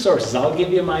resources. I'll give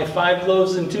you my 5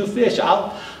 loaves and 2 fish.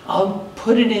 I'll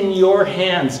put it in your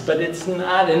hands, but it's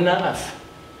not enough.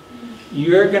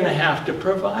 You're going to have to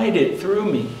provide it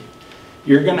through me.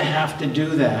 You're going to have to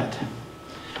do that.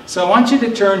 So I want you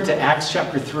to turn to Acts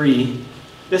chapter 3.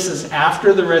 This is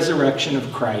after the resurrection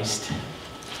of Christ.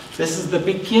 This is the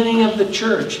beginning of the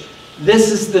church.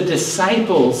 This is the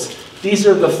disciples. These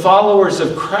are the followers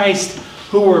of Christ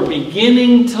who were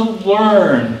beginning to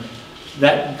learn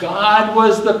that God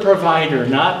was the provider,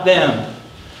 not them,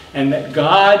 and that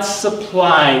God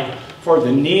supplied for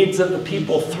the needs of the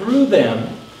people through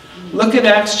them. Look at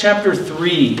Acts chapter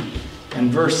 3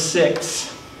 and verse 6.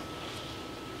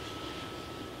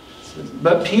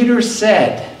 But Peter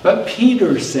said,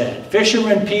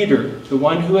 fisherman Peter, the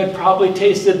one who had probably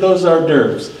tasted those hors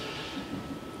d'oeuvres.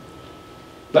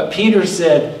 But Peter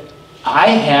said, I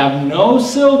have no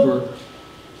silver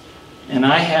and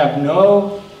I have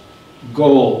no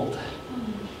gold,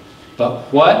 but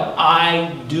what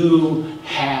I do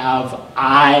have,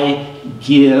 I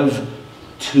give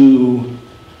to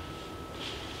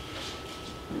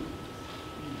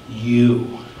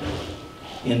you.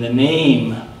 In the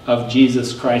name of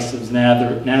Jesus Christ of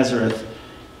Nazareth,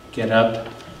 get up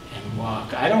and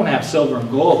walk. I don't have silver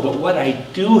and gold, but what I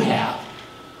do have,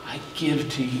 I give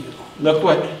to you.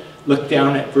 Look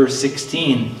down at verse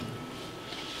 16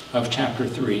 of chapter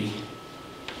 3.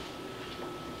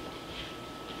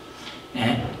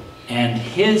 And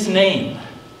his name,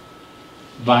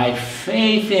 by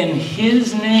faith in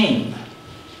his name,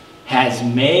 has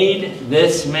made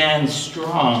this man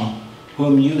strong,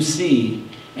 whom you see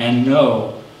and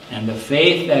know. And the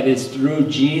faith that is through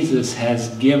Jesus has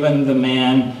given the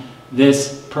man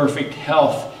this perfect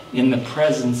health in the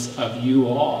presence of you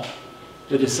all.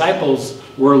 The disciples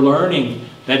were learning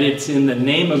that it's in the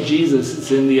name of Jesus,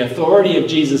 it's in the authority of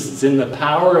Jesus, it's in the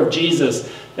power of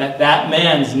Jesus that that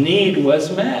man's need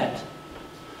was met.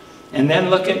 And then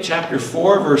look at chapter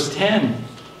 4, verse 10.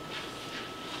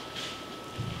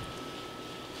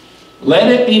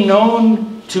 Let it be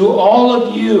known to all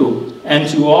of you and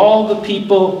to all the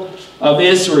people of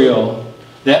Israel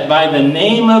that by the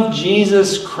name of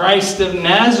Jesus Christ of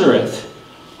Nazareth,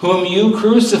 whom you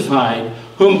crucified,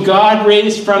 whom God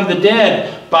raised from the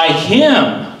dead, by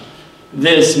him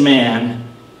this man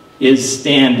is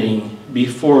standing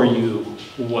before you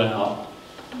well.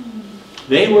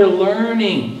 They were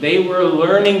learning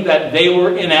that they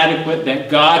were inadequate, that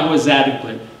God was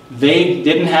adequate. They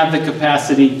didn't have the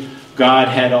capacity. God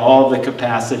had all the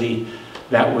capacity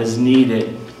that was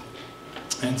needed.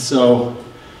 And so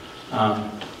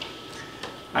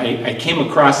I came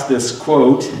across this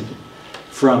quote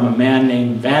from a man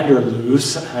named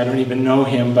Vanderloos. I don't even know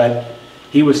him, but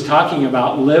he was talking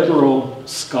about liberal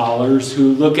scholars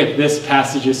who look at this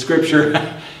passage of Scripture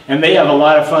and they have a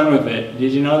lot of fun with it.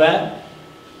 Did you know that?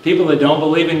 People that don't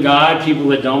believe in God, people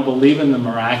that don't believe in the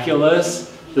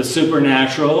miraculous, the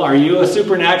supernatural. Are you a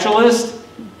supernaturalist?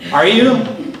 Are you?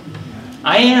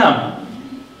 I am.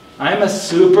 I'm a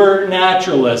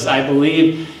supernaturalist. I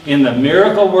believe in the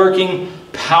miracle working,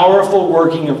 powerful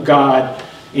working of God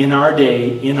in our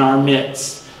day, in our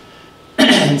midst.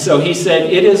 And so he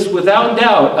said, it is without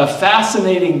doubt a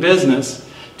fascinating business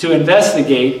to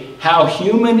investigate how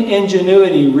human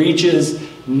ingenuity reaches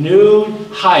new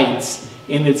heights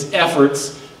in its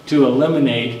efforts to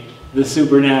eliminate the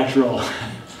supernatural.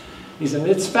 He said,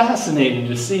 it's fascinating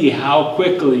to see how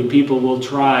quickly people will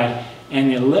try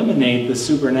and eliminate the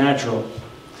supernatural.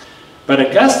 But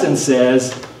Augustine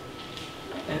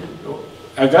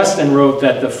wrote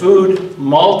that the food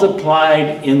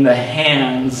multiplied in the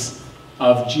hands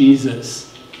of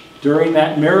Jesus. During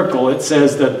that miracle, it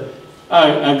says that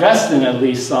Augustine at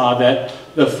least saw that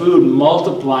the food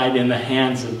multiplied in the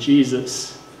hands of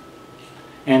Jesus.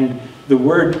 And the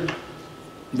word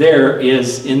there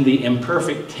is in the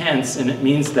imperfect tense, and it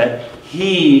means that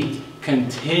he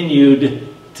continued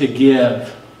to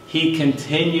give. He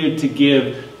continued to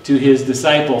give to his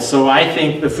disciples. So I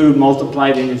think the food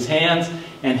multiplied in his hands,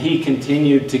 and he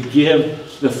continued to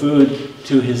give the food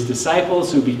to his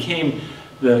disciples, who became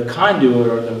the conduit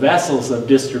or the vessels of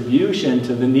distribution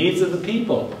to the needs of the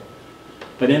people.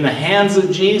 But in the hands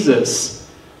of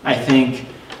Jesus, I think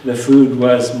the food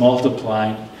was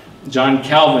multiplied. John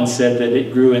Calvin said that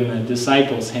it grew in the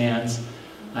disciples' hands.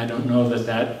 I don't know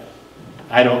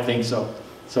I don't think so.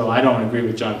 So I don't agree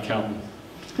with John Calvin.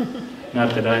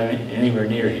 Not that I'm anywhere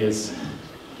near his.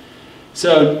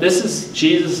 So this is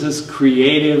Jesus'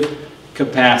 creative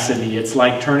capacity. It's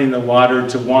like turning the water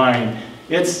to wine.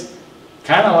 It's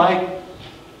kind of like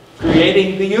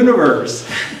creating the universe.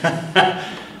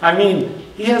 I mean,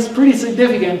 he has pretty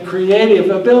significant creative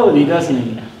ability, doesn't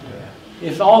he?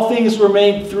 If all things were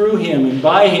made through him and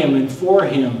by him and for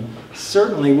him,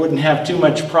 certainly wouldn't have too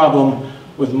much problem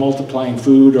with multiplying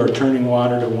food or turning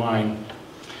water to wine.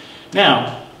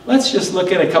 Now, let's just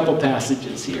look at a couple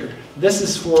passages here. This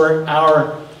is for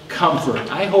our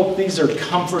comfort. I hope these are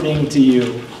comforting to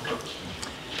you.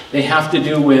 They have to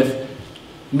do with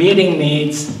meeting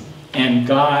needs and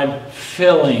God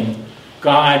filling,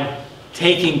 God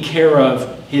taking care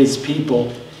of his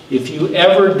people. If you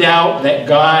ever doubt that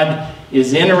God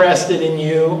is interested in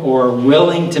you or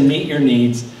willing to meet your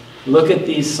needs, look at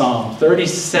these Psalms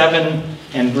 37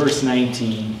 and verse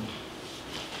 19.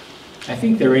 I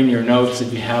think they're in your notes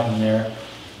if you have them there.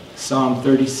 Psalm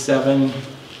 37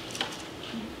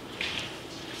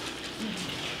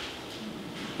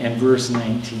 and verse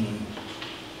 19.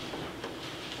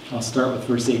 I'll start with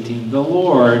verse 18. The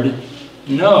Lord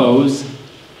knows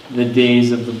the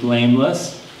days of the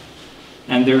blameless,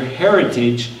 and their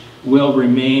heritage will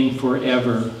remain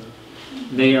forever.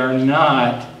 They are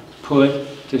not put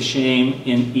to shame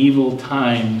in evil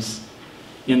times.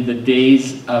 In the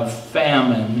days of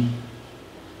famine,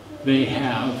 they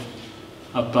have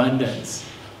abundance.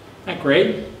 Isn't that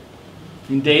great?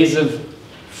 In days of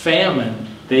famine,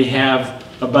 they have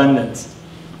abundance.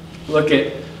 Look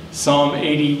at Psalm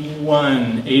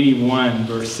 81,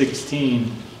 verse 16.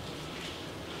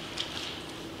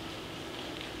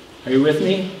 Are you with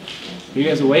me? Are you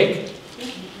guys awake?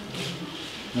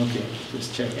 Okay,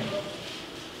 just checking.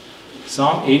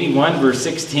 Psalm 81, verse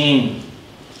 16.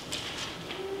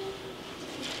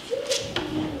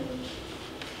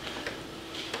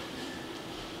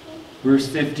 Verse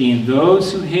 15,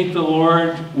 those who hate the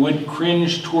Lord would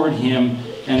cringe toward him,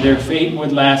 and their fate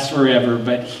would last forever.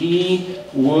 But he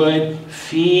would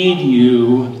feed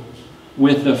you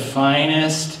with the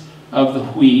finest of the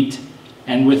wheat,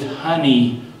 and with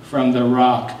honey from the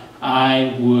rock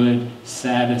I would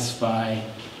satisfy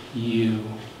you. Isn't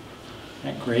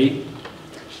that great?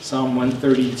 Psalm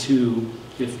 132,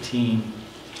 15.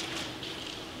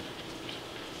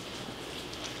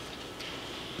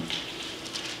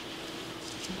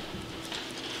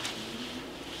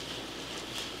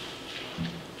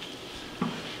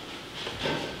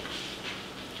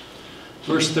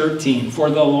 Verse 13, for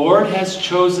the Lord has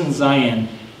chosen Zion.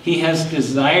 He has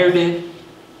desired it.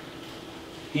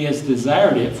 He has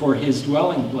desired it for his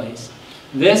dwelling place.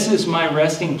 This is my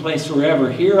resting place forever.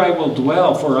 Here I will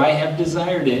dwell, for I have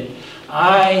desired it.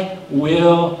 I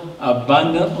will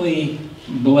abundantly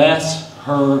bless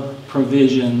her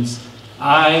provisions.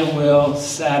 I will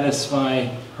satisfy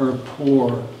her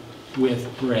poor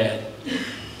with bread.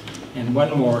 And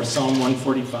one more, Psalm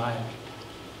 145.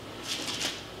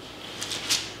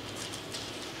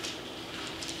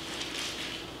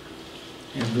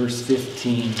 And verse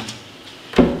 15.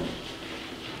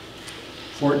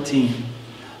 14.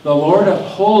 The Lord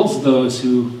upholds those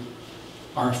who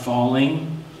are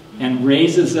falling and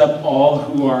raises up all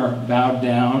who are bowed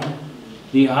down.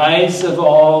 The eyes of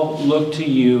all look to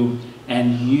you,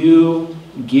 and you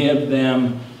give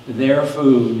them their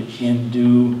food in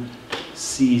due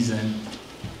season.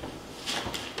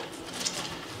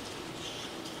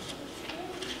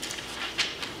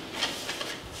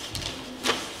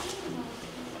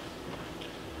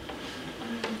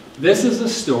 This is a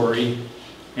story,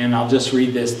 and I'll just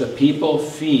read this. The people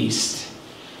feast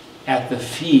at the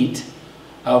feet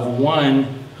of one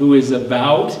who is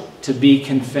about to be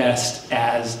confessed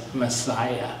as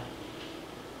Messiah,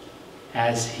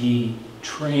 as he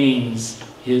trains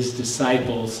his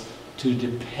disciples to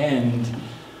depend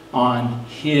on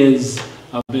his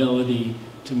ability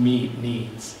to meet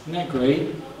needs. Isn't that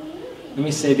great? Let me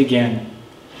say it again.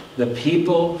 The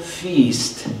people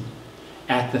feast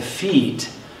at the feet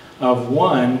of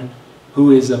one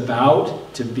who is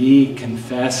about to be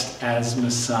confessed as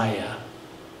Messiah,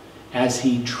 as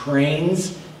he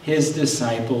trains his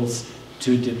disciples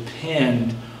to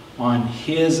depend on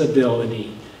his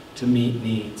ability to meet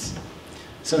needs.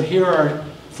 So here are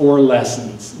 4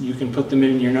 lessons. You can put them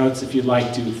in your notes if you'd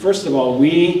like to. First of all,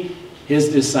 we, his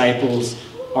disciples,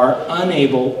 are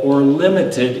unable or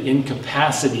limited in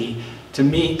capacity to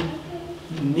meet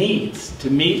needs,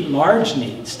 to meet large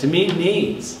needs, to meet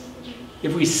needs.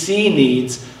 If we see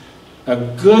needs, a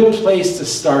good place to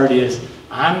start is,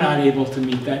 I'm not able to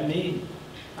meet that need.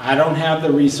 I don't have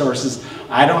the resources.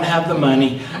 I don't have the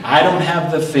money. I don't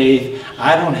have the faith.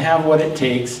 I don't have what it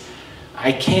takes.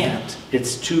 I can't.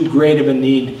 It's too great of a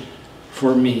need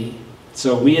for me.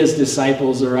 So we as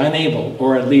disciples are unable,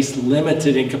 or at least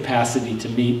limited in capacity, to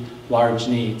meet large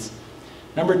needs.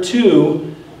 Number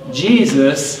 2,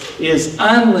 Jesus is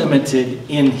unlimited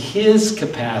in his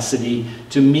capacity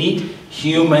to meet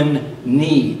human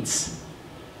needs.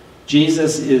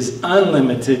 Jesus is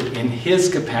unlimited in his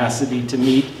capacity to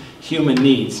meet human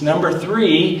needs. Number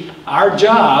 3, our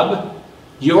job,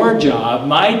 your job,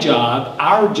 my job,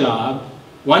 our job,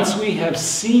 once we have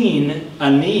seen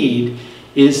a need,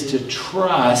 is to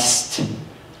trust.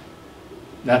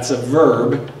 That's a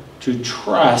verb, to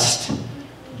trust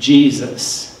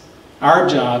Jesus. Our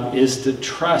job is to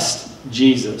trust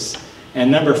Jesus. And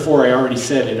number 4, I already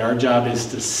said it, our job is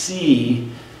to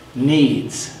see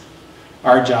needs.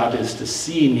 Our job is to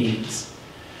see needs.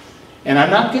 And I'm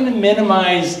not going to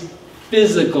minimize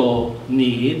physical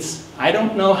needs. I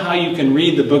don't know how you can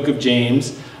read the book of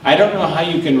James. I don't know how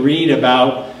you can read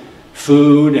about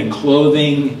food and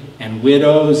clothing and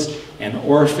widows and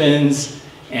orphans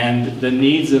and the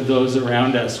needs of those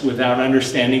around us without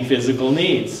understanding physical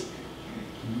needs.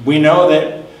 We know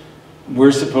that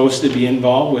we're supposed to be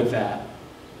involved with that.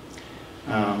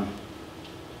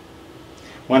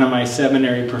 One of my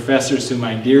seminary professors, whom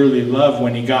I dearly love,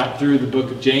 when he got through the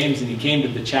book of James and he came to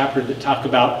the chapter that talked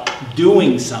about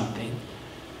doing something,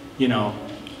 you know,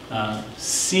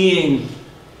 seeing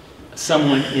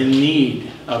someone in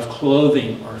need of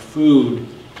clothing or food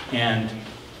and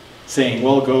saying,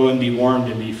 well, go and be warmed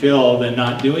and be filled and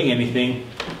not doing anything.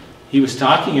 He was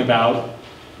talking about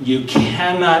you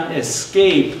cannot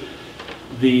escape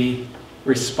the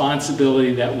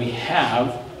responsibility that we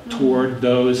have toward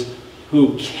those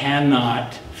who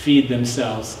cannot feed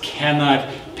themselves,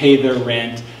 cannot pay their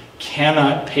rent,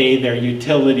 cannot pay their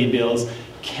utility bills,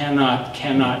 cannot.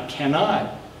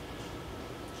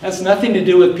 Has nothing to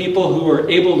do with people who are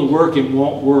able to work and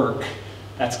won't work.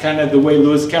 That's kind of the way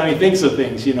Lewis County thinks of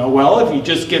things, you know. Well, if you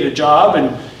just get a job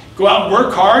and go out and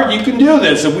work hard, you can do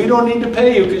this, and we don't need to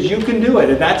pay you because you can do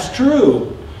it. And that's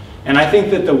true. And I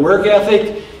think that the work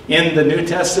ethic in the New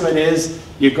Testament is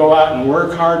you go out and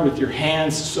work hard with your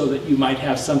hands so that you might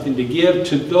have something to give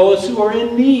to those who are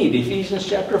in need. Ephesians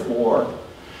chapter 4.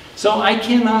 So I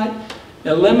cannot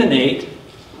eliminate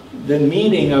the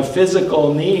meaning of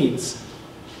physical needs.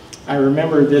 I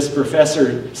remember this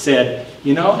professor said,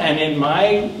 you know, and in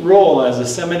my role as a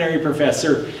seminary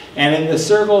professor and in the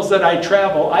circles that I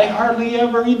travel, I hardly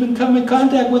ever even come in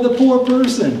contact with a poor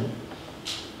person.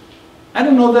 I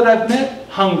don't know that I've met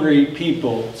hungry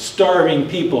people, starving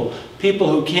people, people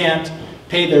who can't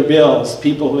pay their bills,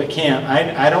 people that can't.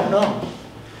 I don't know.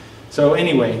 So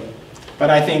anyway, but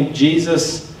I think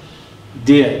Jesus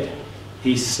did.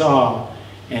 He saw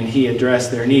and he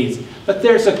addressed their needs. But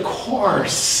there's a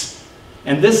course.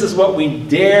 And this is what we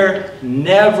dare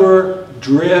never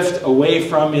drift away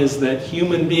from, is that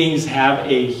human beings have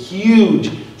a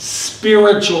huge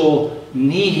spiritual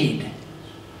need.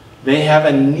 They have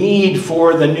a need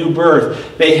for the new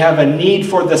birth. They have a need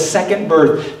for the second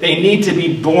birth. They need to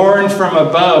be born from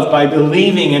above by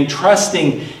believing and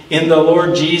trusting in the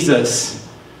Lord Jesus.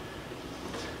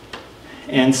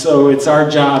 And so it's our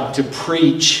job to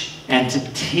preach and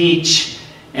to teach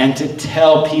and to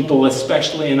tell people,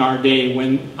 especially in our day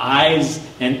when eyes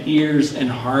and ears and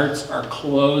hearts are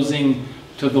closing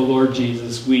to the Lord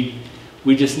Jesus. We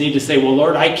just need to say, well,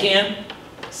 Lord, I can't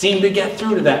seem to get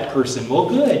through to that person. Well,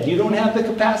 good. You don't have the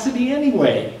capacity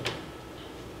anyway.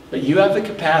 But you have the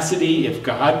capacity, if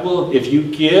God will, if you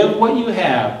give what you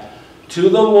have to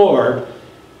the Lord,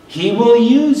 He will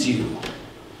use you.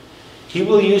 He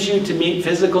will use you to meet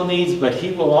physical needs, but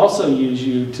He will also use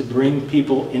you to bring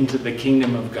people into the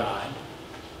kingdom of God.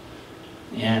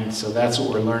 And so that's what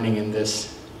we're learning in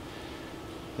this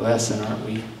lesson, aren't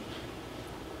we?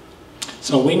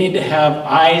 So we need to have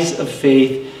eyes of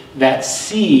faith that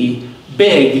see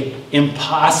big,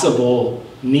 impossible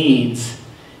needs.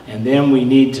 And then we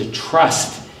need to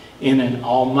trust in an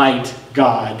almighty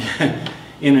God,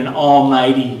 in an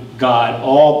almighty God,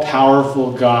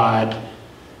 all-powerful God,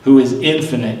 who is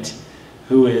infinite,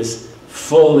 who is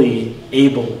fully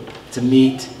able to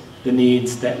meet the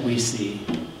needs that we see.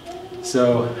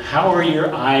 So how are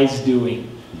your eyes doing?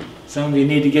 Some of you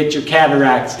need to get your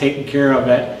cataracts taken care of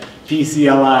at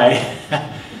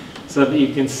PCLI so that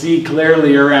you can see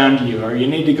clearly around you. Or you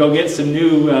need to go get some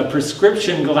new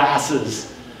prescription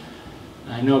glasses.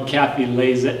 I know Kathy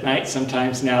lays at night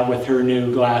sometimes now with her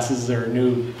new glasses or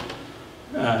new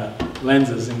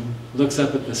lenses and looks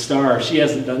up at the stars. She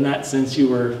hasn't done that since you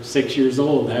were 6 years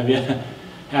old, have you?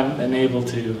 Haven't been able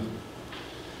to.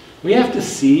 We have to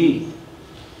see.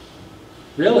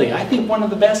 Really, I think one of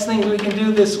the best things we can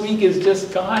do this week is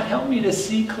just, God, help me to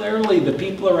see clearly the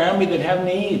people around me that have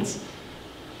needs.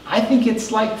 I think it's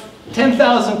like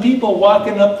 10,000 people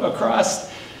walking up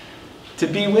across to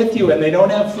be with you and they don't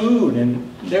have food, and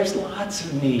there's lots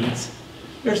of needs.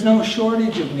 There's no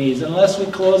shortage of needs unless we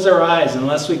close our eyes,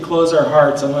 unless we close our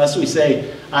hearts, unless we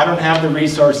say, I don't have the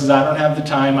resources, I don't have the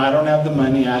time, I don't have the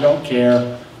money, I don't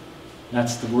care.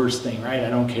 That's the worst thing, right? I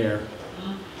don't care.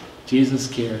 Jesus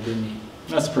cared, didn't He?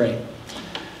 Let's pray.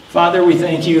 Father, we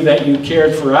thank You that You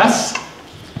cared for us.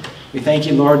 We thank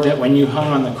You, Lord, that when You hung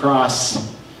on the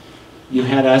cross, You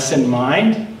had us in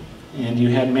mind, and You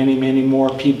had many, many more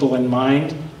people in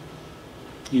mind.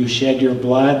 You shed Your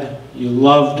blood. You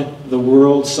loved the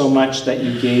world so much that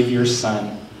You gave Your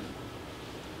Son.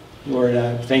 Lord,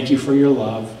 thank You for Your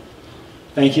love.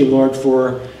 Thank You, Lord,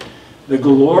 for the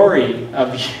glory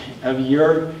of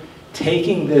Your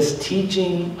taking this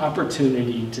teaching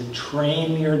opportunity to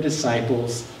train Your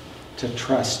disciples to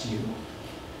trust You.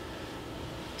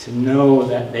 To know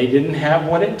that they didn't have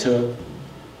what it took,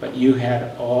 but You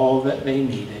had all that they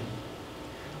needed.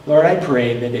 Lord, I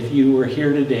pray that if You were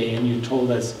here today and You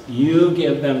told us, You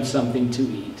give them something to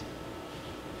eat.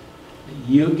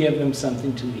 You give them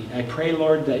something to eat. I pray,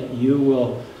 Lord, that You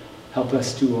will help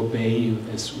us to obey You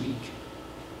this week.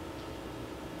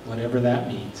 Whatever that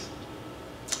means.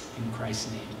 In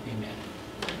Christ's name, amen.